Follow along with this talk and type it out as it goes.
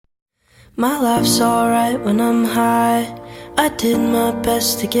My life's alright when I'm high. I did my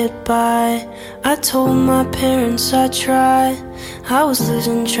best to get by. I told my parents I'd try. I was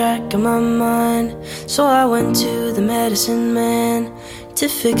losing track of my mind, so I went to the medicine man to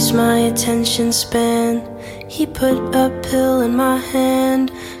fix my attention span. He put a pill in my hand,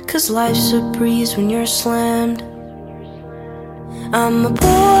 'cause life's a breeze when you're slammed. I'm a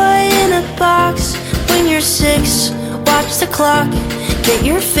boy in a box. When you're 6, watch the clock. Get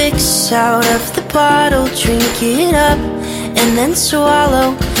your fix out of the bottle, drink it up, and then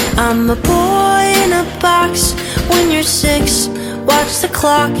swallow. I'm a boy in a box. When you're 6, watch the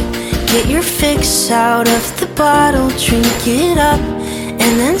clock. Get your fix out of the bottle, drink it up,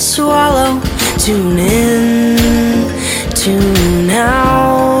 and then swallow. Tune in, tune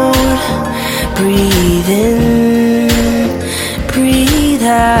out. Breathe in, breathe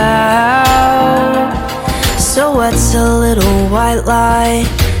out. So what's a little white lie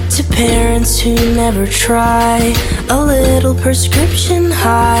to parents who never try? A little prescription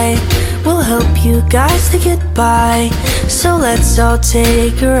high will help you guys to get by. So let's all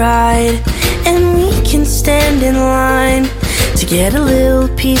take a ride, and we can stand in line to get a little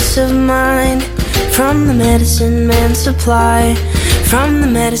peace of mind from the medicine man supply. From the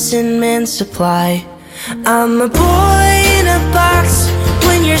medicine man supply. I'm a boy in a box.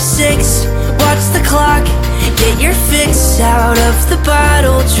 When you're 6, watch the clock. Get your fix out of the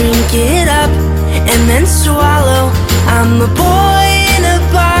bottle, drink it up, and then swallow. I'm a boy in a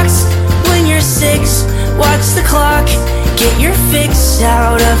box. When you're 6, watch the clock. Get your fix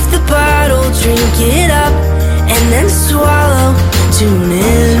out of the bottle, drink it up, and then swallow. Tune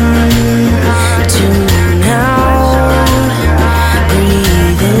in, tune out.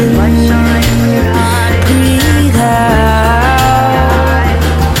 Breathe in, breathe out.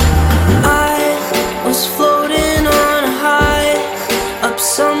 I was floating on a high, up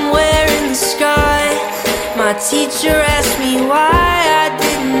somewhere in the sky. My teacher asked me why I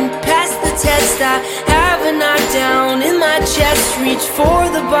didn't pass the test. I have a knockdown in my chest. Reach for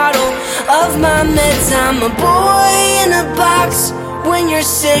the bottle of my meds. I'm a boy in a box. When you're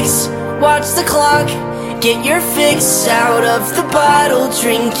 6, watch the clock. Get your fix out of the bottle,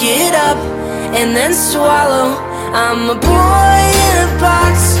 drink it up, and then swallow. I'm a boy in a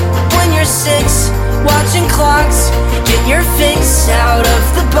box. When you're 6, watching clocks. Get your fix out of